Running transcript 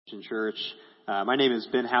Church. My name is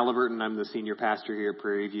Ben Halliburton. I'm the senior pastor here at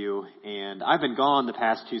Prairie View, and I've been gone the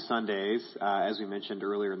past 2 Sundays, as we mentioned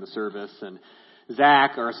earlier in the service. And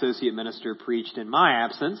Zach, our associate minister, preached in my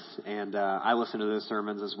absence, and I listened to those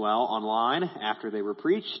sermons as well online after they were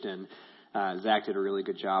preached, and Zach did a really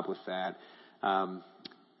good job with that.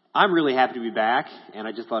 I'm really happy to be back, and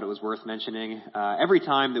I just thought it was worth mentioning. Every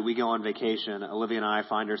time that we go on vacation, Olivia and I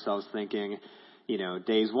find ourselves thinking,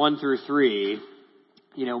 days 1 through 3,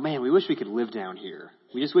 man, we wish we could live down here.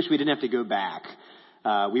 We just wish we didn't have to go back.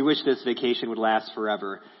 We wish this vacation would last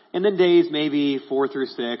forever. And then days maybe 4 through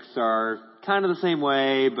 6 are kind of the same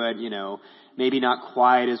way, but, maybe not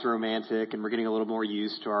quite as romantic, and we're getting a little more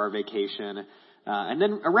used to our vacation. And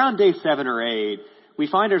then around day 7 or 8, we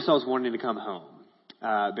find ourselves wanting to come home.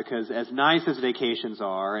 Because as nice as vacations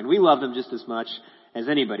are, and we love them just as much as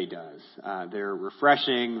anybody does, they're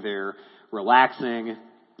refreshing, they're relaxing.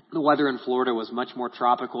 The weather in Florida was much more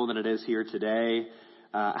tropical than it is here today.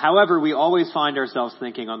 However, we always find ourselves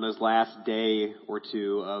thinking on those last day or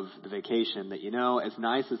 2 of the vacation that, as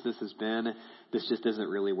nice as this has been, this just isn't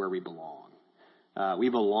really where we belong. We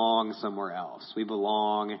belong somewhere else. We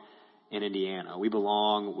belong in Indiana. We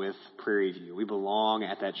belong with Prairie View. We belong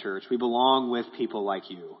at that church. We belong with people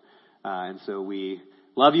like you. And so we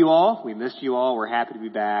love you all. We missed you all. We're happy to be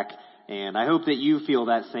back. And I hope that you feel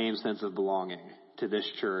that same sense of belonging to this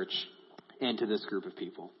church and to this group of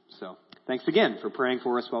people. So thanks again for praying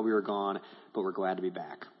for us while we were gone, but we're glad to be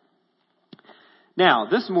back. Now,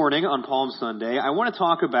 this morning on Palm Sunday, I want to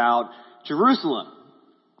talk about Jerusalem,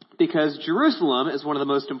 because Jerusalem is one of the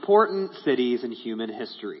most important cities in human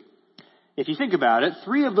history. If you think about it,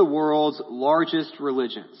 3 of the world's largest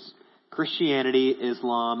religions, Christianity,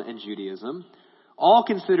 Islam, and Judaism, all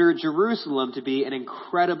consider Jerusalem to be an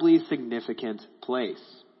incredibly significant place.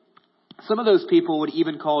 Some of those people would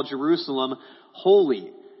even call Jerusalem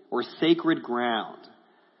holy or sacred ground.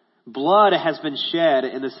 Blood has been shed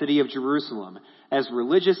in the city of Jerusalem as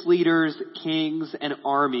religious leaders, kings, and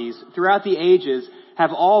armies throughout the ages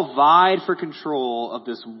have all vied for control of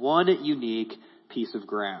this one unique piece of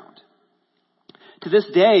ground. To this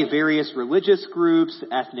day, various religious groups,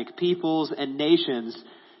 ethnic peoples, and nations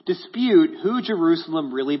dispute who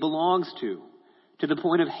Jerusalem really belongs to the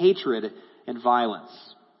point of hatred and violence.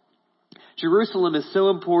 Jerusalem is so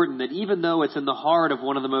important that even though it's in the heart of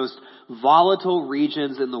one of the most volatile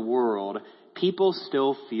regions in the world, people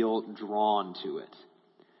still feel drawn to it.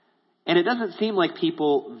 And it doesn't seem like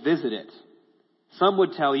people visit it. Some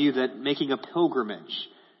would tell you that making a pilgrimage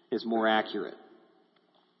is more accurate.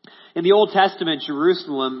 In the Old Testament,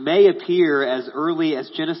 Jerusalem may appear as early as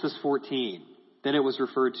Genesis 14. Then it was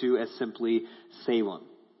referred to as simply Salem.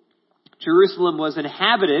 Jerusalem was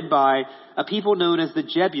inhabited by a people known as the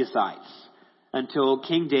Jebusites until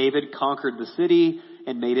King David conquered the city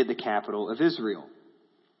and made it the capital of Israel.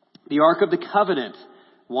 The Ark of the Covenant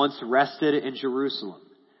once rested in Jerusalem.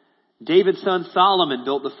 David's son Solomon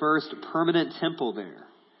built the first permanent temple there.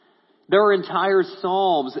 There are entire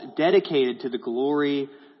psalms dedicated to the glory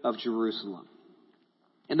of Jerusalem.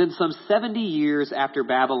 And then some 70 years after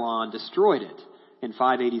Babylon destroyed it in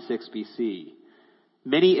 586 BC,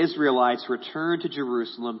 many Israelites returned to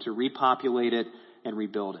Jerusalem to repopulate it and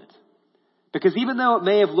rebuild it. Because even though it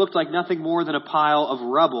may have looked like nothing more than a pile of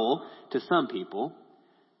rubble to some people,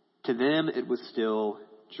 to them it was still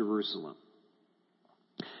Jerusalem.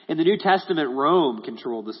 In the New Testament, Rome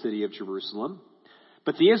controlled the city of Jerusalem,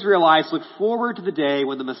 but the Israelites looked forward to the day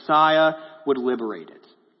when the Messiah would liberate it.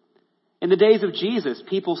 In the days of Jesus,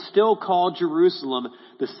 people still called Jerusalem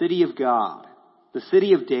the city of God, the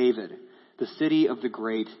city of David, the city of the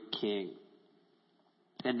great King.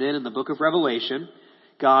 And then in the book of Revelation,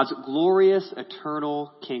 God's glorious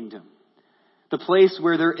eternal kingdom, the place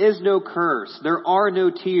where there is no curse, there are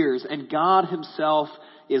no tears, and God himself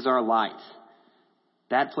is our light.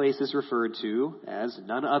 That place is referred to as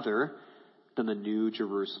none other than the New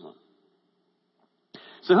Jerusalem.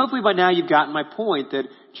 So hopefully by now you've gotten my point that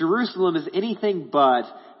Jerusalem is anything but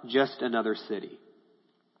just another city.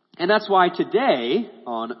 And that's why today,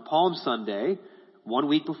 on Palm Sunday, 1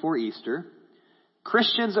 week before Easter,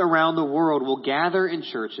 Christians around the world will gather in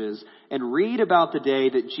churches and read about the day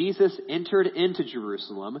that Jesus entered into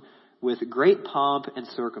Jerusalem with great pomp and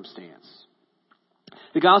circumstance.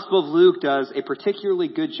 The Gospel of Luke does a particularly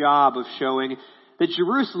good job of showing that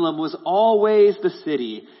Jerusalem was always the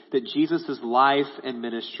city that Jesus' life and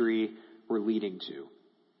ministry were leading to.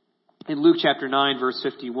 In Luke chapter 9, verse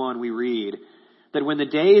 51, we read that when the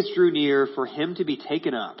days drew near for him to be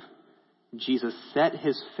taken up, Jesus set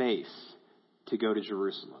his face to go to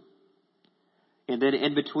Jerusalem. And then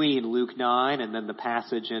in between Luke 9 and then the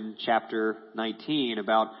passage in chapter 19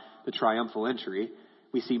 about the triumphal entry,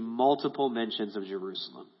 we see multiple mentions of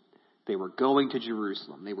Jerusalem. They were going to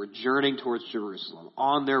Jerusalem. They were journeying towards Jerusalem,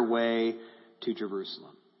 on their way to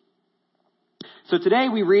Jerusalem. So today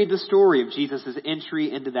we read the story of Jesus'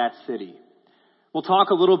 entry into that city. We'll talk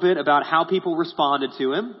a little bit about how people responded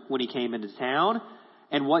to him when he came into town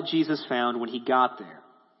and what Jesus found when he got there.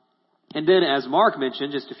 And then, as Mark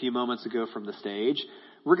mentioned just a few moments ago from the stage,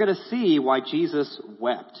 we're going to see why Jesus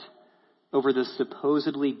wept over this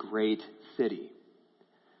supposedly great city.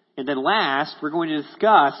 And then last, we're going to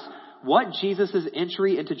discuss what Jesus'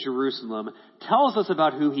 entry into Jerusalem tells us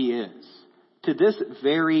about who he is to this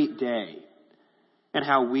very day and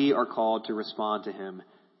how we are called to respond to him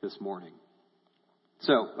this morning.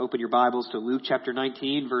 So, open your Bibles to Luke chapter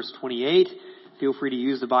 19, verse 28. Feel free to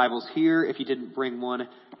use the Bibles here if you didn't bring one,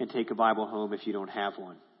 and take a Bible home if you don't have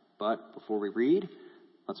one. But before we read,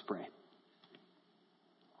 let's pray.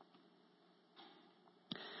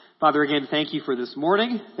 Father, again, thank you for this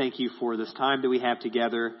morning. Thank you for this time that we have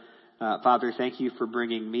together. Father, thank you for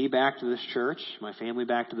bringing me back to this church, my family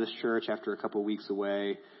back to this church after a couple weeks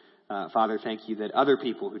away. Father, thank you that other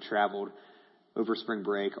people who traveled over spring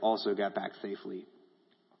break also got back safely.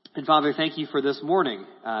 And Father, thank you for this morning,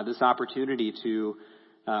 this opportunity to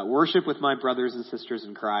worship with my brothers and sisters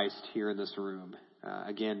in Christ here in this room.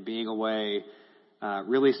 Again, being away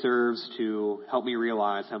really serves to help me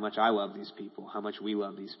realize how much I love these people, how much we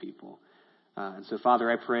love these people. And so,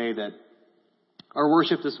 Father, I pray that our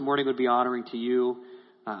worship this morning would be honoring to you.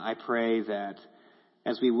 I pray that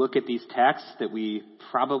as we look at these texts that we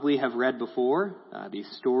probably have read before, these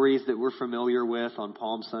stories that we're familiar with on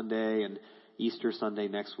Palm Sunday and Easter Sunday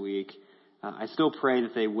next week, I still pray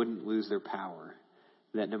that they wouldn't lose their power.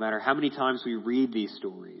 That no matter how many times we read these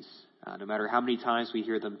stories, no matter how many times we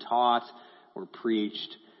hear them taught or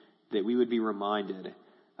preached, that we would be reminded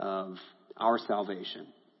of our salvation.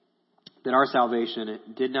 That our salvation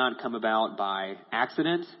did not come about by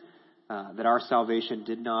accident, that our salvation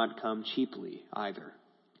did not come cheaply either,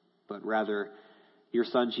 but rather your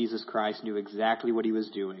Son Jesus Christ knew exactly what he was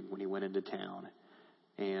doing when he went into town.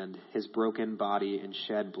 And his broken body and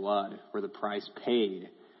shed blood were the price paid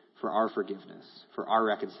for our forgiveness, for our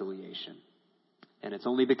reconciliation. And it's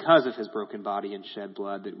only because of his broken body and shed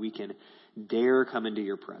blood that we can dare come into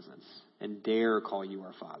your presence and dare call you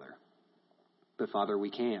our Father. But Father,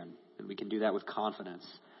 we can, and we can do that with confidence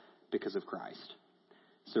because of Christ.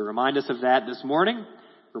 So remind us of that this morning.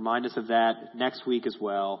 Remind us of that next week as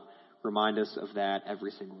well. Remind us of that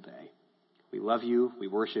every single day. We love you, we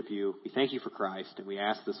worship you, we thank you for Christ, and we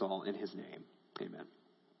ask this all in his name. Amen.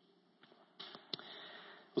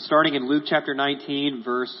 Well, starting in Luke chapter 19,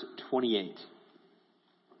 verse 28.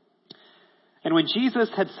 And when Jesus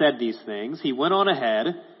had said these things, he went on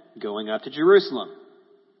ahead, going up to Jerusalem.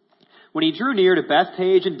 When he drew near to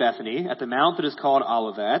Bethphage and Bethany, at the mount that is called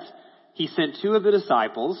Olivet, he sent two of the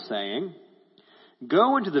disciples, saying,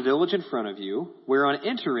 Go into the village in front of you, where on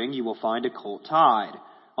entering you will find a colt tied,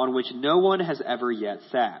 on which no one has ever yet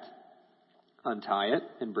sat. Untie it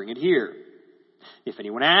and bring it here. If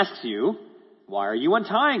anyone asks you, Why are you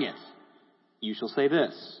untying it? You shall say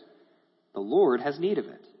this, The Lord has need of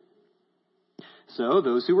it. So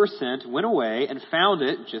those who were sent went away and found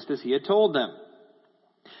it just as he had told them.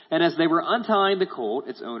 And as they were untying the colt,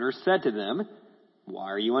 its owner said to them, Why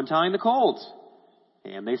are you untying the colt?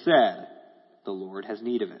 And they said, The Lord has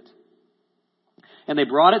need of it. And they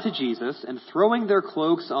brought it to Jesus, and throwing their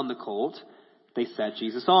cloaks on the colt, they set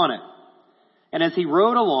Jesus on it. And as he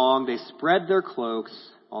rode along, they spread their cloaks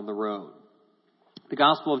on the road. The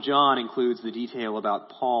Gospel of John includes the detail about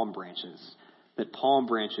palm branches, that palm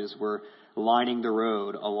branches were lining the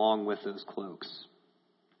road along with those cloaks.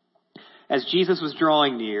 As Jesus was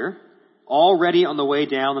drawing near, already on the way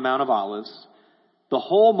down the Mount of Olives, the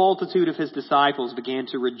whole multitude of his disciples began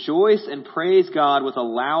to rejoice and praise God with a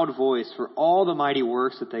loud voice for all the mighty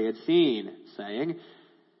works that they had seen, saying,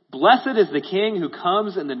 Blessed is the King who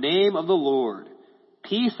comes in the name of the Lord,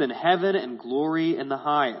 peace in heaven and glory in the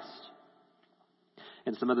highest.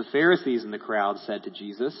 And some of the Pharisees in the crowd said to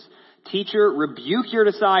Jesus, Teacher, rebuke your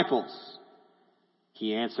disciples.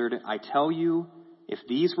 He answered, I tell you, if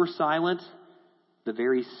these were silent, the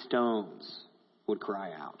very stones would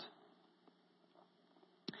cry out.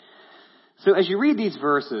 So as you read these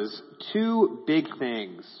verses, two big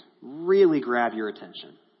things really grab your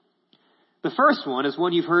attention. The first one is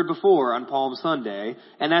one you've heard before on Palm Sunday,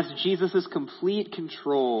 and that's Jesus' complete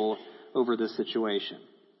control over this situation.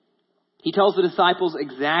 He tells the disciples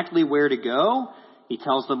exactly where to go. He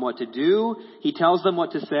tells them what to do, he tells them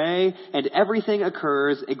what to say, and everything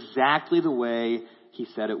occurs exactly the way he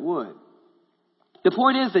said it would. The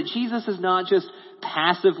point is that Jesus is not just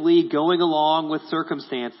passively going along with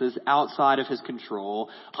circumstances outside of his control,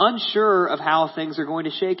 unsure of how things are going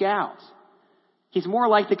to shake out. He's more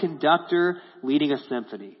like the conductor leading a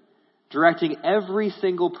symphony, directing every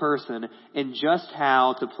single person in just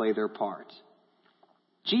how to play their part.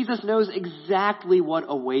 Jesus knows exactly what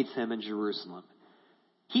awaits him in Jerusalem.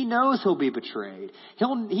 He knows he'll be betrayed.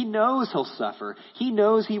 He knows he'll suffer. He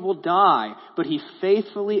knows he will die, but he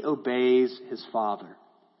faithfully obeys his Father.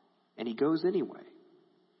 And he goes anyway.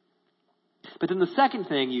 But then the second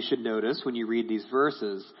thing you should notice when you read these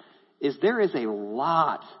verses is there is a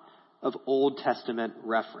lot of Old Testament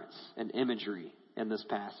reference and imagery in this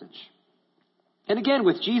passage. And again,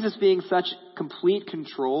 with Jesus being such complete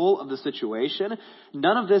control of the situation,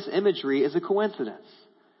 none of this imagery is a coincidence.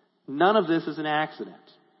 None of this is an accident.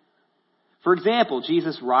 For example,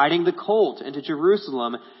 Jesus riding the colt into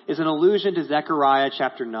Jerusalem is an allusion to Zechariah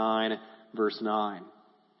chapter 9, verse 9.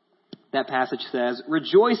 That passage says,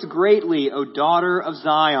 "Rejoice greatly, O daughter of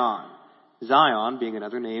Zion." Zion being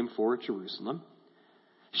another name for Jerusalem.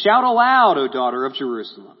 "Shout aloud, O daughter of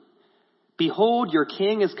Jerusalem. Behold, your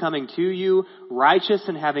king is coming to you, righteous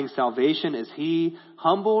and having salvation is he,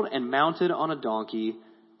 humbled and mounted on a donkey,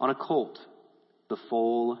 on a colt, the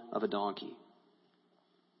foal of a donkey."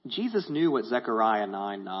 Jesus knew what Zechariah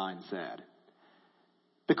 9:9 said.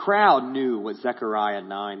 The crowd knew what Zechariah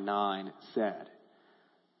 9:9 said.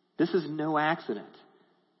 This is no accident.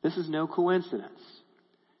 This is no coincidence.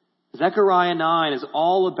 Zechariah 9 is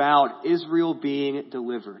all about Israel being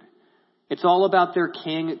delivered. It's all about their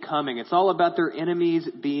king coming. It's all about their enemies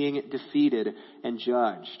being defeated and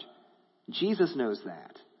judged. Jesus knows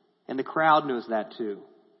that. And the crowd knows that too.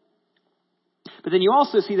 But then you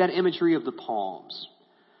also see that imagery of the palms.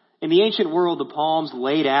 In the ancient world, the palms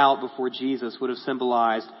laid out before Jesus would have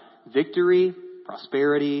symbolized victory,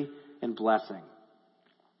 prosperity, and blessing.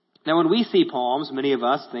 Now, when we see palms, many of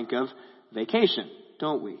us think of vacation,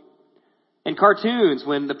 don't we? In cartoons,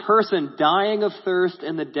 when the person dying of thirst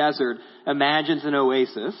in the desert imagines an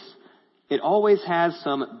oasis, it always has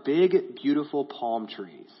some big, beautiful palm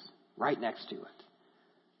trees right next to it.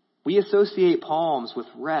 We associate palms with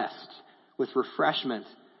rest, with refreshment,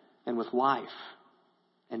 and with life.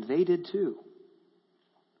 And they did too.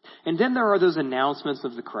 And then there are those announcements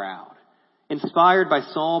of the crowd, inspired by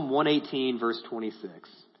Psalm 118, verse 26.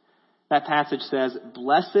 That passage says,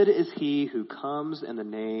 "Blessed is he who comes in the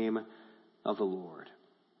name of the Lord."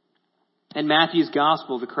 In Matthew's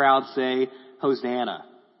gospel, the crowd say, "Hosanna,"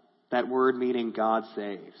 that word meaning God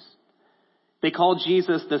saves. They call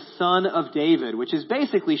Jesus the Son of David, which is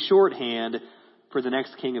basically shorthand for the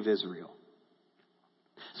next king of Israel.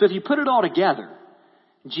 So if you put it all together,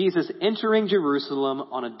 Jesus entering Jerusalem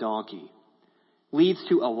on a donkey leads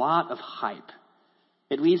to a lot of hype.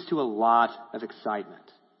 It leads to a lot of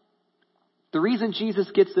excitement. The reason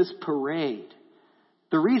Jesus gets this parade,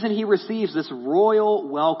 the reason he receives this royal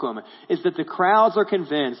welcome is that the crowds are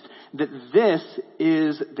convinced that this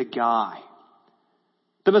is the guy.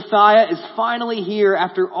 The Messiah is finally here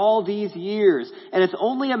after all these years, and it's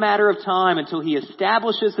only a matter of time until he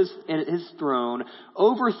establishes his throne,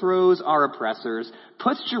 overthrows our oppressors,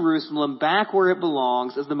 puts Jerusalem back where it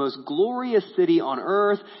belongs as the most glorious city on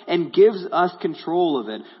earth, and gives us control of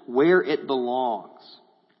it where it belongs.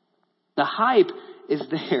 The hype is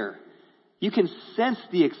there. You can sense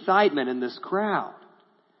the excitement in this crowd.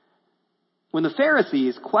 When the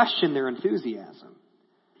Pharisees question their enthusiasm,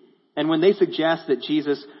 and when they suggest that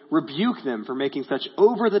Jesus rebuke them for making such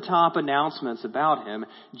over-the-top announcements about him,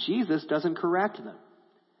 Jesus doesn't correct them.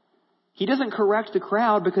 He doesn't correct the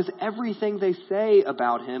crowd because everything they say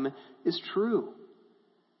about him is true.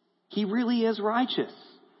 He really is righteous.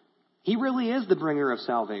 He really is the bringer of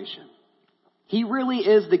salvation. He really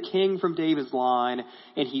is the king from David's line,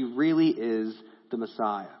 and he really is the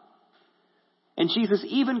Messiah. And Jesus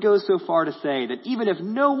even goes so far to say that even if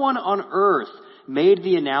no one on earth made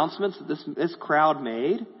the announcements that this crowd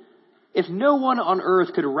made, if no one on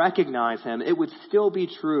earth could recognize him, it would still be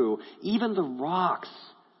true. Even the rocks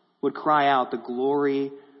would cry out the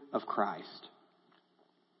glory of Christ.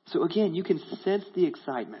 So again, you can sense the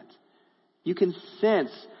excitement. You can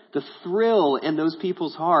sense the thrill in those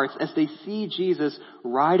people's hearts as they see Jesus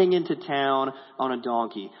riding into town on a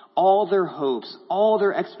donkey. All their hopes, all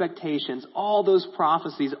their expectations, all those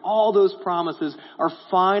prophecies, all those promises are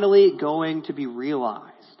finally going to be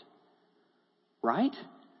realized. Right?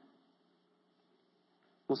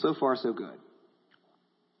 Well, so far so good.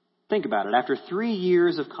 Think about it. After 3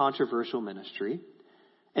 years of controversial ministry,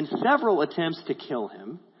 and several attempts to kill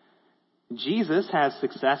him, Jesus has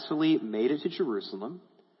successfully made it to Jerusalem,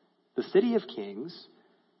 the city of kings,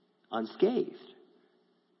 unscathed.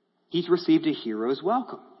 He's received a hero's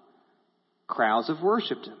welcome. Crowds have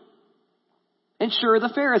worshipped him. And sure, the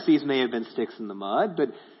Pharisees may have been sticks in the mud, but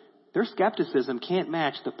their skepticism can't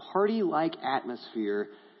match the party-like atmosphere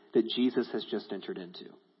that Jesus has just entered into.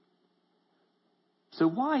 So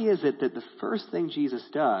why is it that the first thing Jesus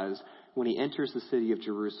does when he enters the city of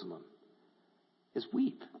Jerusalem is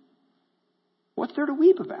weep? What's there to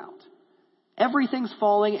weep about? Everything's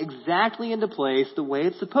falling exactly into place the way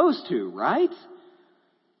it's supposed to, right?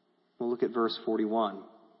 We'll look at verse 41.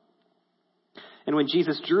 And when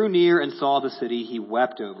Jesus drew near and saw the city, he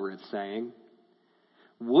wept over it, saying,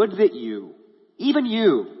 "Would that you, even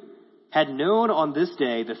you, had known on this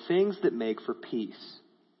day the things that make for peace.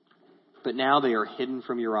 But now they are hidden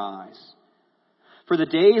from your eyes. For the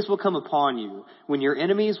days will come upon you when your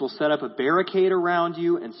enemies will set up a barricade around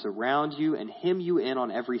you and surround you and hem you in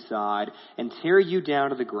on every side and tear you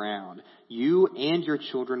down to the ground, you and your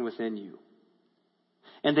children within you.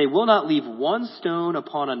 And they will not leave one stone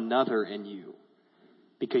upon another in you,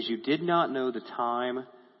 because you did not know the time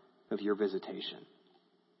of your visitation."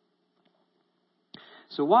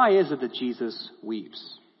 So why is it that Jesus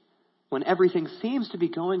weeps when everything seems to be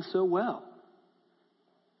going so well?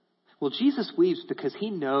 Well, Jesus weeps because he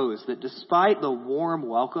knows that despite the warm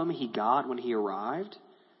welcome he got when he arrived,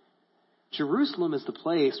 Jerusalem is the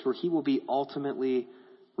place where he will be ultimately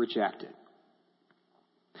rejected.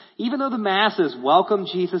 Even though the masses welcome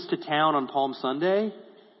Jesus to town on Palm Sunday,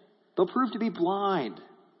 they'll prove to be blind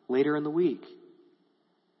later in the week.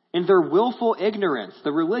 In their willful ignorance,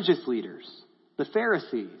 the religious leaders, the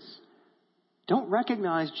Pharisees, don't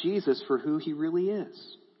recognize Jesus for who he really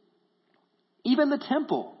is. Even the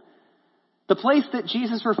temple, the place that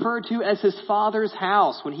Jesus referred to as his Father's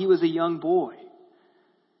house when he was a young boy,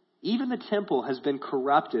 even the temple has been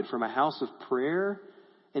corrupted from a house of prayer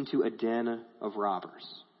into a den of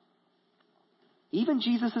robbers. Even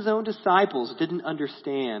Jesus' own disciples didn't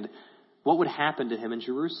understand what would happen to him in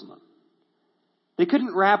Jerusalem. They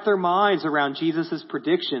couldn't wrap their minds around Jesus'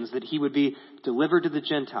 predictions that he would be delivered to the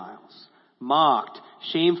Gentiles, mocked,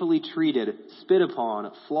 shamefully treated, spit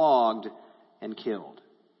upon, flogged, and killed.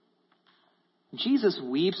 Jesus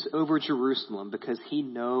weeps over Jerusalem because he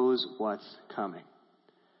knows what's coming.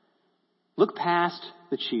 Look past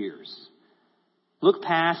the cheers. Look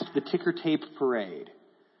past the ticker tape parade.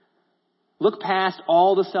 Look past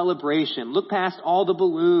all the celebration. Look past all the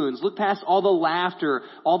balloons. Look past all the laughter,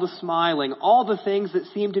 all the smiling, all the things that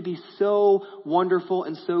seem to be so wonderful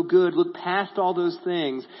and so good. Look past all those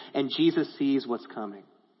things, and Jesus sees what's coming.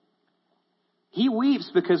 He weeps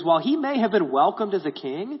because while he may have been welcomed as a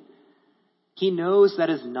king, he knows that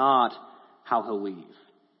is not how he'll leave.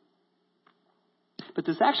 But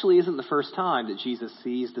this actually isn't the first time that Jesus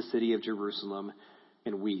sees the city of Jerusalem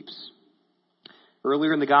and weeps.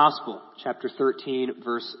 Earlier in the Gospel, chapter 13,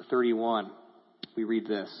 verse 31, we read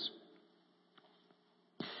this.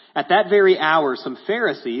 "At that very hour, some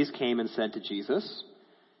Pharisees came and said to Jesus,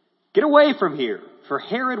 'Get away from here, for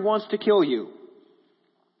Herod wants to kill you.'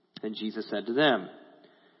 And Jesus said to them,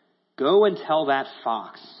 'Go and tell that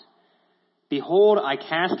fox, behold, I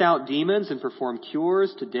cast out demons and perform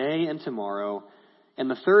cures today and tomorrow,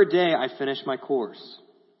 and the third day I finish my course.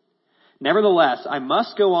 Nevertheless, I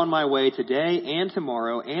must go on my way today and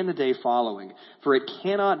tomorrow and the day following, for it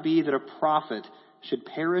cannot be that a prophet should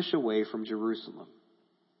perish away from Jerusalem.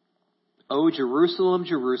 O Jerusalem,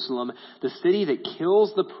 Jerusalem, the city that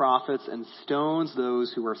kills the prophets and stones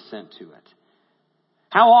those who are sent to it.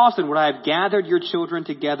 How often would I have gathered your children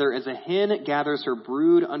together as a hen gathers her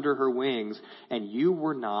brood under her wings, and you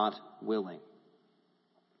were not willing.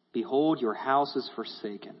 Behold, your house is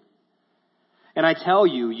forsaken. And I tell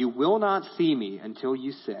you, you will not see me until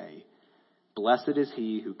you say, Blessed is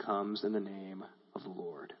he who comes in the name of the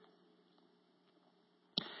Lord.'"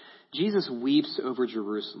 Jesus weeps over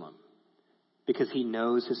Jerusalem because he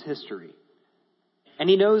knows his history. And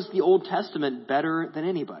he knows the Old Testament better than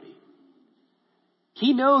anybody.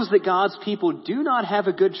 He knows that God's people do not have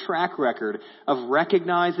a good track record of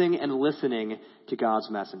recognizing and listening to God's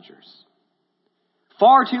messengers.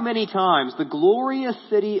 Far too many times, the glorious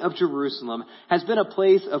city of Jerusalem has been a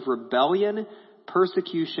place of rebellion,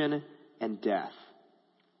 persecution, and death.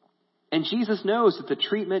 And Jesus knows that the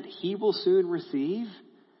treatment he will soon receive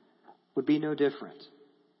would be no different.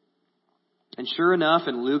 And sure enough,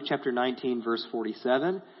 in Luke chapter 19, verse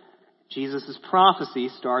 47, Jesus' prophecy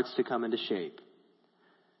starts to come into shape.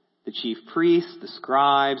 The chief priests, the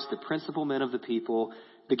scribes, the principal men of the people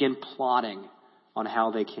begin plotting on how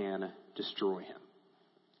they can destroy him.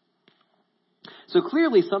 So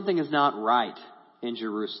clearly something is not right in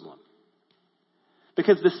Jerusalem.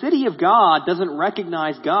 Because the city of God doesn't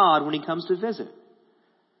recognize God when he comes to visit.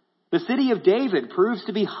 The city of David proves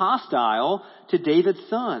to be hostile to David's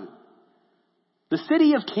son. The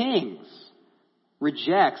city of kings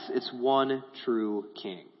rejects its one true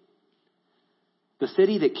king. The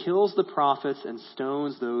city that kills the prophets and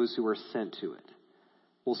stones those who are sent to it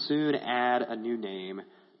will soon add a new name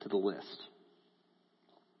to the list.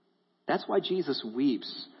 That's why Jesus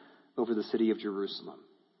weeps over the city of Jerusalem.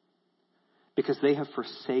 Because they have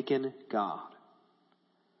forsaken God.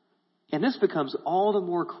 And this becomes all the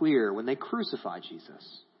more clear when they crucify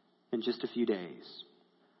Jesus in just a few days.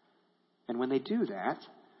 And when they do that,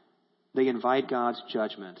 they invite God's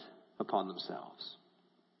judgment upon themselves.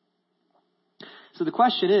 So the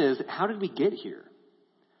question is, how did we get here?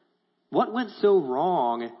 What went so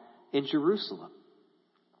wrong in Jerusalem?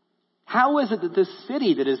 How is it that this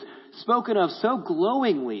city that is spoken of so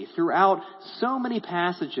glowingly throughout so many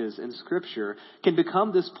passages in Scripture can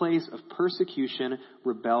become this place of persecution,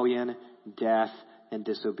 rebellion, death, and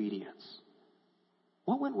disobedience?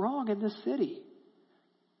 What went wrong in this city?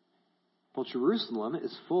 Well, Jerusalem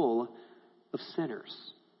is full of sinners.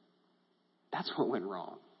 That's what went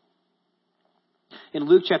wrong. In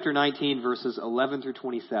Luke chapter 19, verses 11 through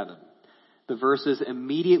 27, the verses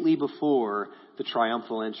immediately before the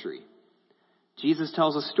triumphal entry, Jesus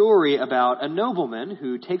tells a story about a nobleman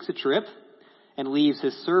who takes a trip and leaves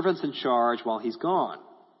his servants in charge while he's gone.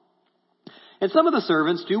 And some of the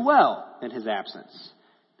servants do well in his absence.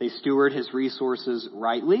 They steward his resources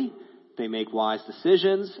rightly, they make wise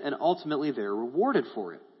decisions, and ultimately they're rewarded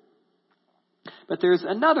for it. But there's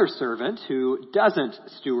another servant who doesn't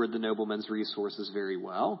steward the nobleman's resources very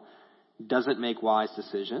well, doesn't make wise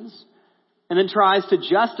decisions, and then tries to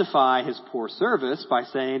justify his poor service by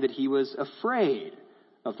saying that he was afraid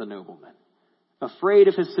of the nobleman, afraid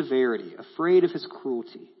of his severity, afraid of his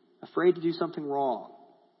cruelty, afraid to do something wrong.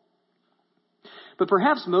 But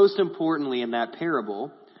perhaps most importantly in that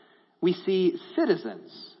parable, we see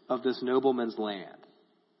citizens of this nobleman's land.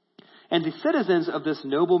 And the citizens of this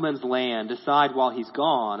nobleman's land decide while he's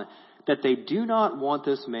gone that they do not want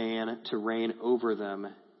this man to reign over them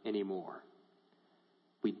anymore.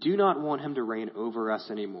 We do not want him to reign over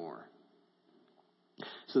us anymore.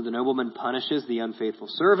 So the nobleman punishes the unfaithful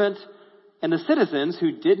servant, and the citizens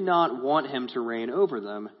who did not want him to reign over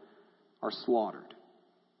them are slaughtered.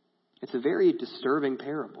 It's a very disturbing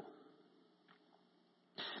parable.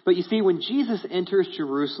 But you see, when Jesus enters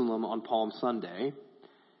Jerusalem on Palm Sunday,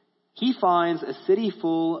 he finds a city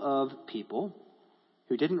full of people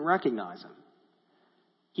who didn't recognize him.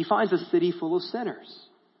 He finds a city full of sinners.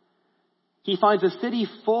 He finds a city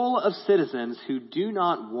full of citizens who do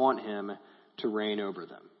not want him to reign over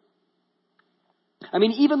them. I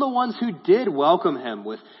mean, even the ones who did welcome him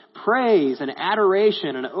with praise and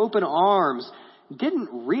adoration and open arms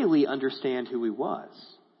didn't really understand who he was.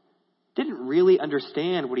 Didn't really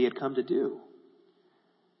understand what he had come to do.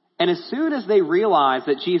 And as soon as they realize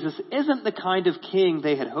that Jesus isn't the kind of king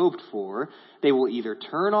they had hoped for, they will either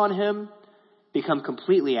turn on him, become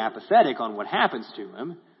completely apathetic on what happens to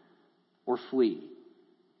him, or flee.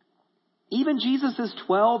 Even Jesus'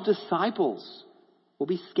 12 disciples will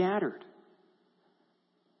be scattered.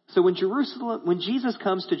 So when Jesus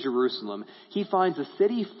comes to Jerusalem, he finds a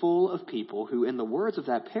city full of people who, in the words of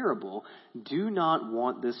that parable, do not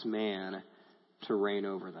want this man to reign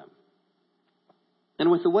over them.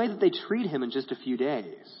 And with the way that they treat him in just a few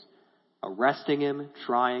days, arresting him,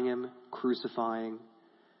 trying him, crucifying,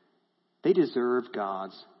 they deserve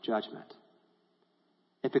God's judgment.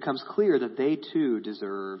 It becomes clear that they too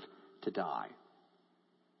deserve to die.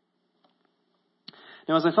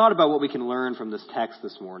 Now, as I thought about what we can learn from this text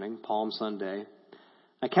this morning, Palm Sunday,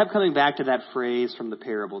 I kept coming back to that phrase from the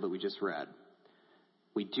parable that we just read.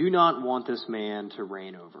 We do not want this man to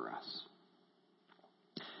reign over us.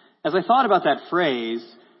 As I thought about that phrase,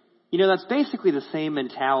 that's basically the same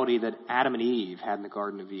mentality that Adam and Eve had in the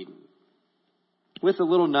Garden of Eden. With a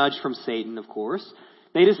little nudge from Satan, of course,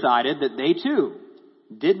 they decided that they too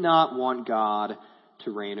did not want God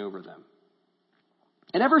to reign over them.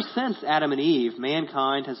 And ever since Adam and Eve,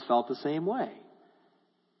 mankind has felt the same way.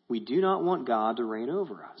 We do not want God to reign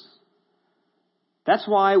over us. That's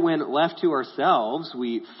why when left to ourselves,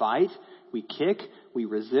 we fight, we kick, we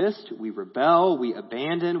resist, we rebel, we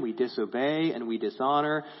abandon, we disobey, and we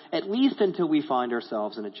dishonor, at least until we find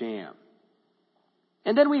ourselves in a jam.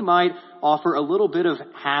 And then we might offer a little bit of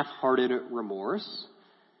half-hearted remorse,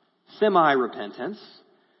 semi-repentance.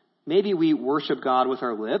 Maybe we worship God with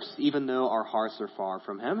our lips, even though our hearts are far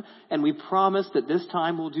from him, and we promise that this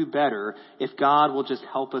time we'll do better if God will just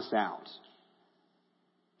help us out.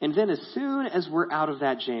 And then as soon as we're out of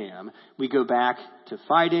that jam, we go back to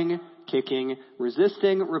fighting, kicking,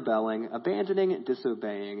 resisting, rebelling, abandoning,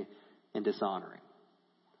 disobeying, and dishonoring.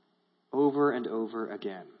 Over and over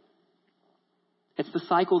again. It's the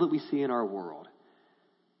cycle that we see in our world.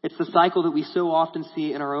 It's the cycle that we so often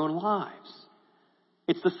see in our own lives.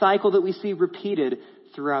 It's the cycle that we see repeated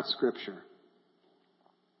throughout Scripture.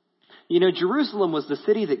 You know, Jerusalem was the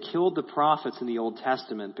city that killed the prophets in the Old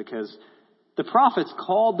Testament because the prophets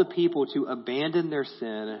called the people to abandon their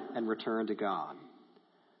sin and return to God.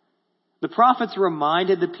 The prophets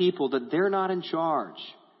reminded the people that they're not in charge,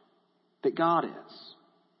 that God is.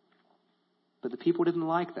 But the people didn't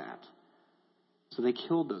like that. So they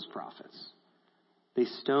killed those prophets. They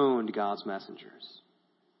stoned God's messengers.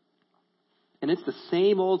 And it's the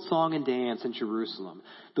same old song and dance in Jerusalem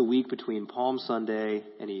the week between Palm Sunday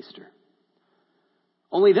and Easter.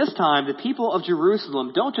 Only this time, the people of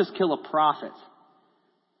Jerusalem don't just kill a prophet.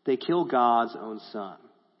 They kill God's own son.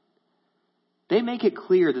 They make it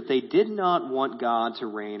clear that they did not want God to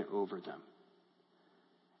reign over them.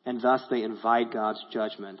 And thus they invite God's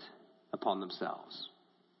judgment upon themselves.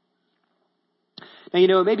 Now, you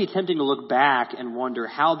know, it may be tempting to look back and wonder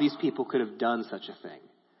how these people could have done such a thing.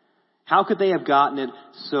 How could they have gotten it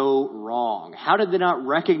so wrong? How did they not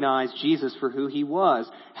recognize Jesus for who he was?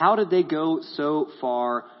 How did they go so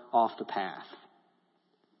far off the path?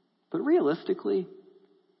 But realistically,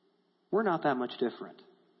 we're not that much different.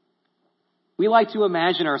 We like to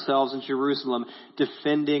imagine ourselves in Jerusalem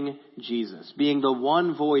defending Jesus, being the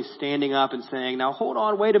one voice standing up and saying, now hold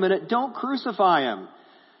on, wait a minute, don't crucify him.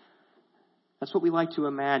 That's what we like to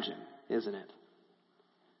imagine, isn't it?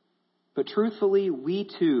 But truthfully, we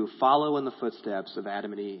too follow in the footsteps of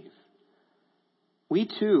Adam and Eve. We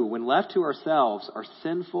too, when left to ourselves, are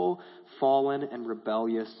sinful, fallen, and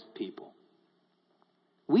rebellious people.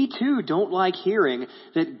 We too don't like hearing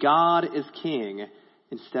that God is king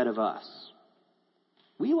instead of us.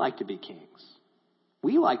 We like to be kings.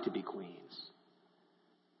 We like to be queens.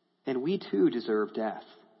 And we too deserve death,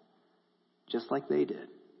 just like they did.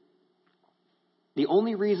 The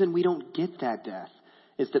only reason we don't get that death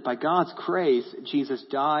is that by God's grace, Jesus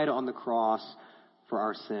died on the cross for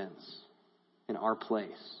our sins in our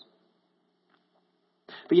place.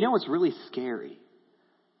 But you know what's really scary?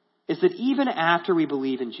 Is that even after we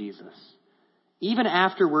believe in Jesus, even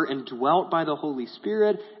after we're indwelt by the Holy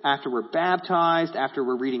Spirit, after we're baptized, after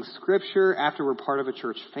we're reading Scripture, after we're part of a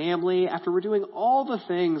church family, after we're doing all the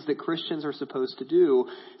things that Christians are supposed to do,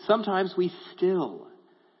 sometimes we still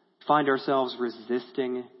find ourselves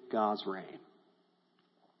resisting God's reign.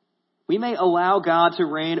 We may allow God to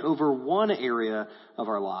reign over one area of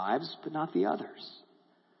our lives, but not the others.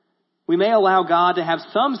 We may allow God to have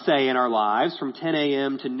some say in our lives from 10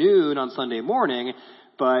 a.m. to noon on Sunday morning,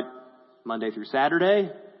 but Monday through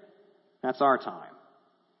Saturday, that's our time.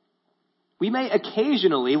 We may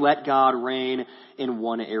occasionally let God reign in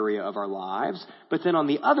one area of our lives, but then on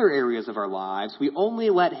the other areas of our lives, we only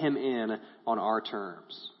let him in on our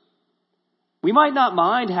terms. We might not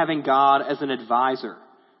mind having God as an advisor,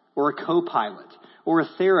 or a co-pilot, or a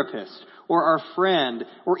therapist, or our friend,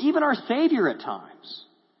 or even our Savior at times.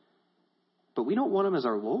 But we don't want him as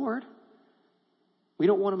our Lord. We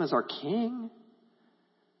don't want him as our King.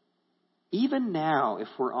 Even now, if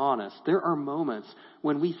we're honest, there are moments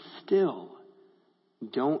when we still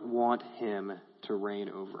don't want him to reign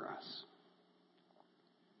over us.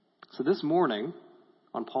 So this morning,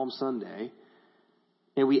 on Palm Sunday,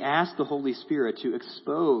 may we ask the Holy Spirit to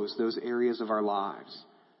expose those areas of our lives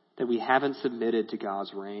that we haven't submitted to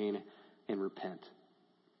God's reign and repent.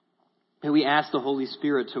 May we ask the Holy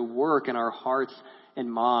Spirit to work in our hearts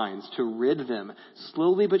and minds, to rid them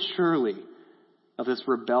slowly but surely of this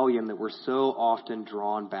rebellion that we're so often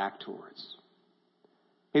drawn back towards.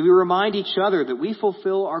 May we remind each other that we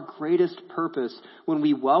fulfill our greatest purpose when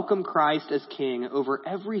we welcome Christ as King over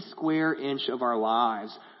every square inch of our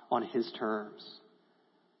lives on his terms.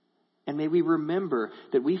 And may we remember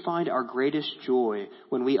that we find our greatest joy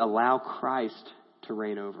when we allow Christ to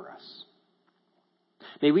reign over us.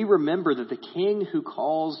 May we remember that the King who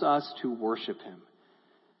calls us to worship him,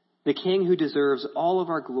 the King who deserves all of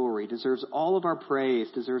our glory, deserves all of our praise,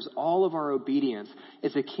 deserves all of our obedience,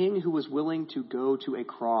 is a King who was willing to go to a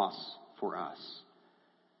cross for us,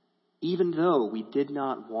 even though we did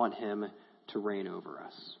not want him to reign over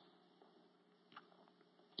us.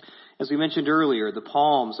 As we mentioned earlier, the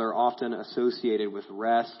palms are often associated with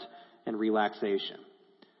rest and relaxation.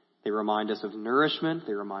 They remind us of nourishment.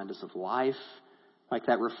 They remind us of life, like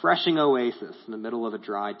that refreshing oasis in the middle of a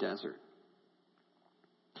dry desert.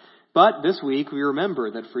 But this week, we remember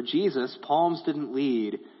that for Jesus, palms didn't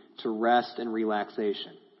lead to rest and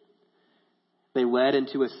relaxation. They led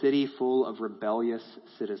into a city full of rebellious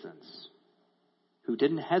citizens who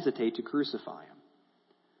didn't hesitate to crucify him.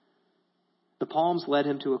 The palms led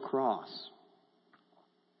him to a cross.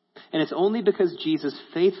 And it's only because Jesus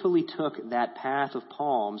faithfully took that path of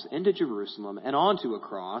palms into Jerusalem and onto a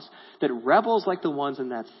cross that rebels like the ones in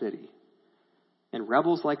that city and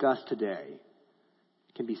rebels like us today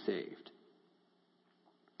can be saved.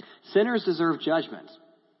 Sinners deserve judgment,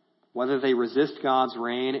 whether they resist God's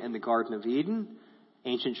reign in the Garden of Eden,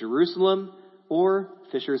 ancient Jerusalem, or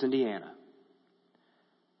Fishers, Indiana.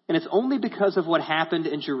 And it's only because of what happened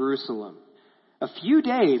in Jerusalem a few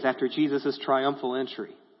days after Jesus' triumphal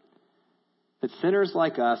entry that sinners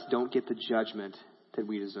like us don't get the judgment that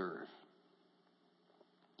we deserve.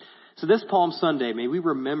 So this Palm Sunday, may we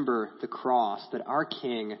remember the cross that our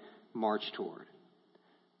King marched toward,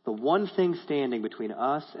 the one thing standing between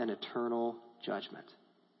us and eternal judgment.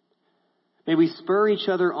 May we spur each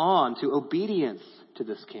other on to obedience to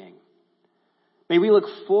this King. May we look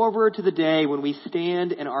forward to the day when we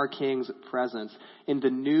stand in our King's presence in the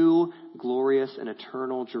new, glorious, and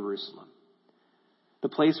eternal Jerusalem, the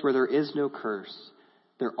place where there is no curse,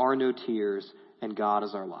 there are no tears, and God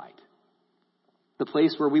is our light. The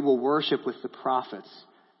place where we will worship with the prophets,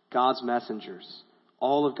 God's messengers,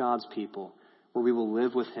 all of God's people, where we will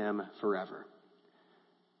live with him forever.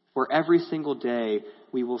 Where every single day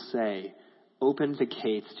we will say, "Open the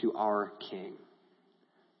gates to our King,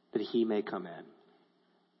 that he may come in."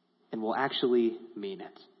 And we'll actually mean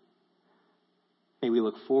it. May we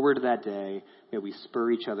look forward to that day. May we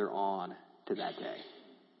spur each other on to that day.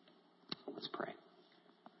 Let's pray.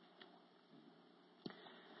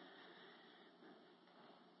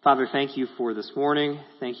 Father, thank you for this morning.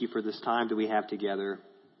 Thank you for this time that we have together.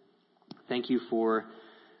 Thank you for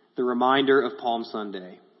the reminder of Palm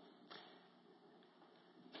Sunday.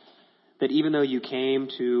 That even though you came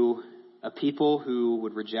to a people who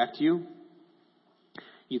would reject you,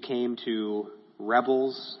 you came to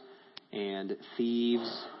rebels and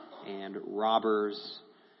thieves and robbers.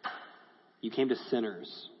 You came to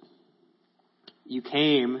sinners. You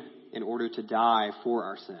came in order to die for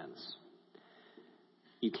our sins.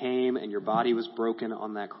 You came and your body was broken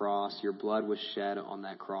on that cross. Your blood was shed on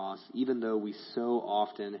that cross, even though we so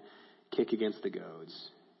often kick against the goads,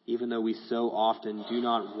 even though we so often do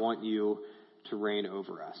not want you to reign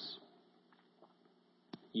over us.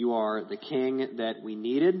 You are the King that we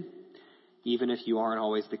needed, even if you aren't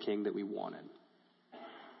always the King that we wanted.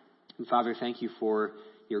 And Father, thank you for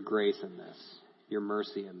your grace in this, your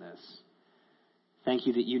mercy in this. Thank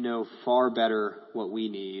you that you know far better what we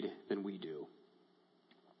need than we do.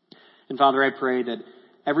 And Father, I pray that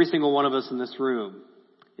every single one of us in this room,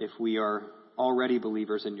 if we are already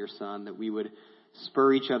believers in your Son, that we would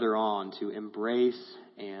spur each other on to embrace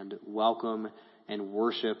and welcome and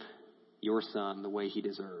worship your Son the way he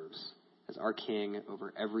deserves, as our King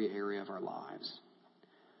over every area of our lives.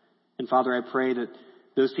 And Father, I pray that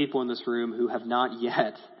those people in this room who have not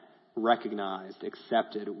yet recognized,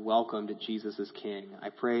 accepted, welcomed Jesus as King, I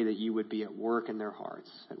pray that you would be at work in their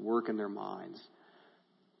hearts, at work in their minds,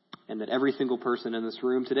 and that every single person in this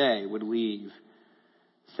room today would leave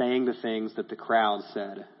saying the things that the crowd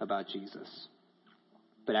said about Jesus,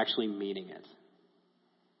 but actually meaning it.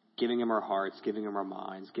 Giving him our hearts, giving him our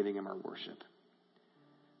minds, giving him our worship.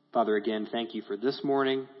 Father, again, thank you for this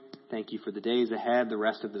morning. Thank you for the days ahead, the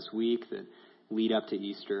rest of this week that lead up to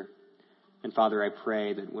Easter. And Father, I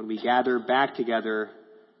pray that when we gather back together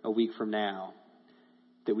a week from now,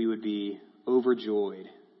 that we would be overjoyed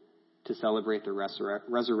to celebrate the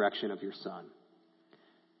resurrection of your Son.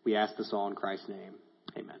 We ask this all in Christ's name.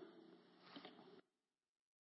 Amen.